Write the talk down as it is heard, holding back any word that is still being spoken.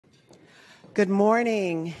Good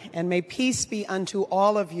morning, and may peace be unto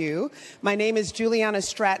all of you. My name is Juliana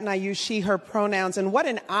Stratton. I use she, her pronouns, and what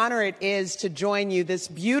an honor it is to join you this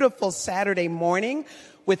beautiful Saturday morning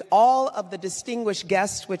with all of the distinguished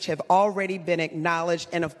guests which have already been acknowledged,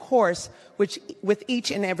 and of course, with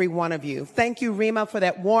each and every one of you. Thank you, Rima, for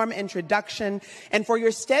that warm introduction and for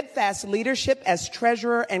your steadfast leadership as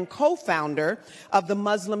treasurer and co-founder of the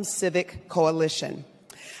Muslim Civic Coalition.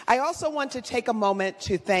 I also want to take a moment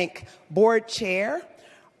to thank Board Chair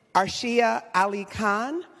Arshia Ali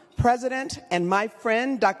Khan, President, and my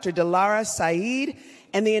friend Dr. Dilara Saeed,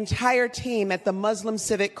 and the entire team at the Muslim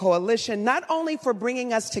Civic Coalition, not only for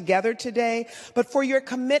bringing us together today, but for your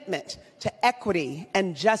commitment to equity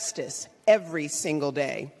and justice every single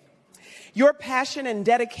day. Your passion and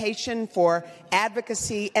dedication for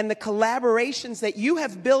advocacy and the collaborations that you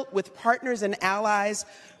have built with partners and allies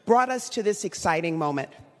brought us to this exciting moment.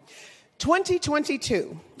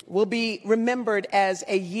 2022 will be remembered as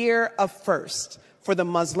a year of firsts for the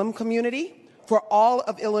Muslim community, for all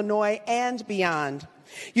of Illinois and beyond.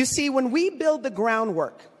 You see, when we build the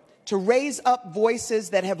groundwork to raise up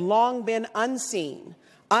voices that have long been unseen,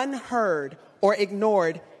 unheard, or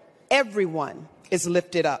ignored, everyone is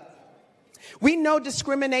lifted up. We know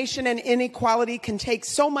discrimination and inequality can take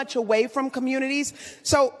so much away from communities,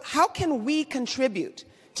 so how can we contribute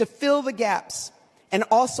to fill the gaps and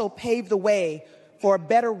also pave the way for a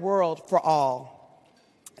better world for all?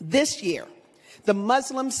 This year, the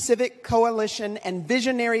Muslim Civic Coalition and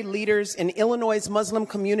visionary leaders in Illinois' Muslim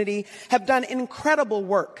community have done incredible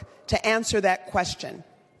work to answer that question.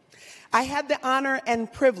 I had the honor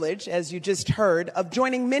and privilege, as you just heard, of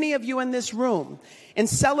joining many of you in this room in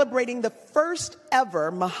celebrating the first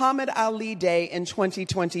ever Muhammad Ali Day in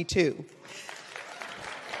 2022.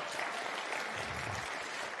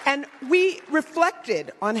 And we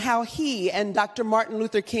reflected on how he and Dr. Martin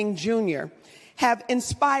Luther King Jr. have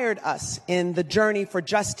inspired us in the journey for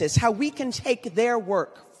justice, how we can take their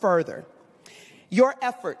work further. Your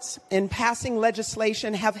efforts in passing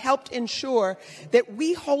legislation have helped ensure that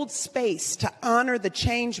we hold space to honor the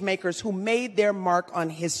change makers who made their mark on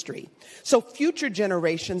history, so future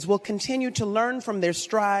generations will continue to learn from their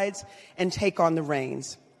strides and take on the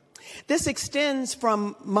reins. This extends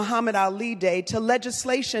from Muhammad Ali Day to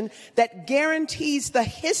legislation that guarantees the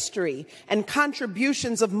history and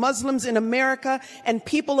contributions of Muslims in America and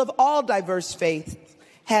people of all diverse faiths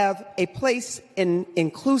have a place in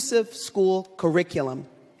inclusive school curriculum.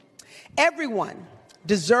 Everyone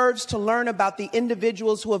deserves to learn about the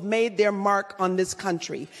individuals who have made their mark on this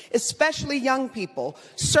country, especially young people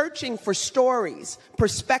searching for stories,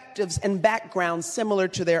 perspectives, and backgrounds similar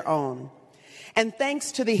to their own. And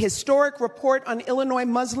thanks to the historic report on Illinois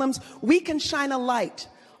Muslims, we can shine a light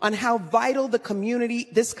on how vital this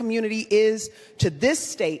community is to this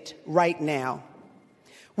state right now.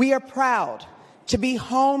 We are proud to be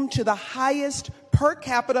home to the highest per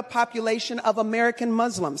capita population of American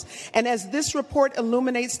Muslims. And as this report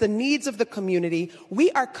illuminates the needs of the community,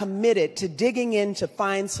 we are committed to digging in to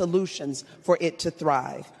find solutions for it to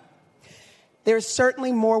thrive. There's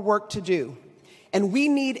certainly more work to do. And we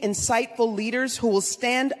need insightful leaders who will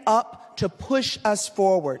stand up to push us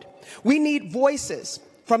forward. We need voices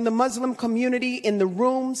from the Muslim community in the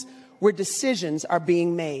rooms where decisions are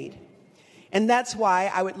being made. And that's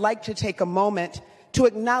why I would like to take a moment to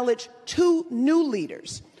acknowledge two new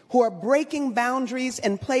leaders who are breaking boundaries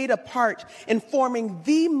and played a part in forming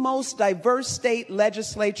the most diverse state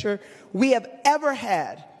legislature we have ever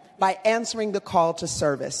had by answering the call to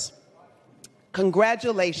service.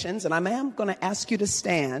 Congratulations, and I am going to ask you to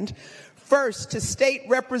stand. First, to State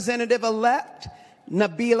Representative-elect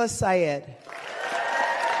Nabila Syed.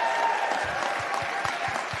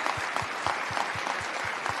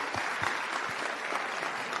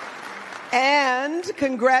 And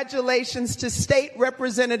congratulations to State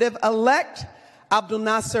Representative-elect Abdul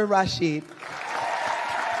Nasser Rashid.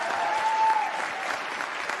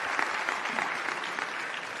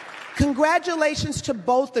 Congratulations to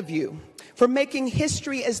both of you for making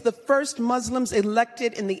history as the first Muslims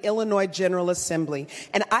elected in the Illinois General Assembly.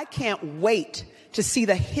 And I can't wait to see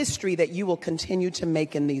the history that you will continue to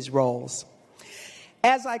make in these roles.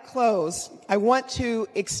 As I close, I want to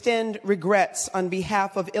extend regrets on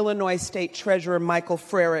behalf of Illinois State Treasurer Michael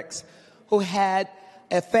Frericks, who had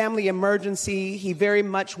a family emergency. He very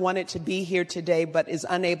much wanted to be here today, but is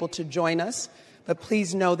unable to join us. But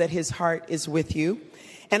please know that his heart is with you.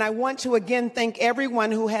 And I want to again thank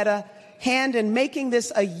everyone who had a hand in making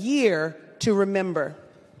this a year to remember.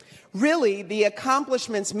 Really, the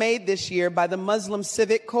accomplishments made this year by the Muslim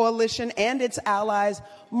Civic Coalition and its allies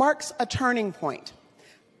marks a turning point.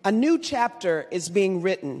 A new chapter is being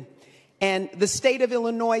written And the state of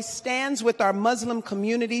Illinois stands with our Muslim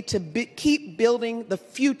community to keep building the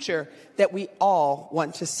future that we all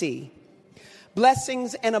want to see.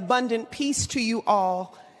 Blessings and abundant peace to you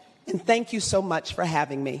all, and thank you so much for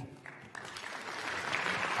having me.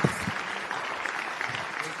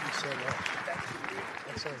 Thank you so much.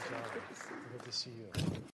 That's our job. Good to see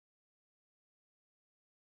you.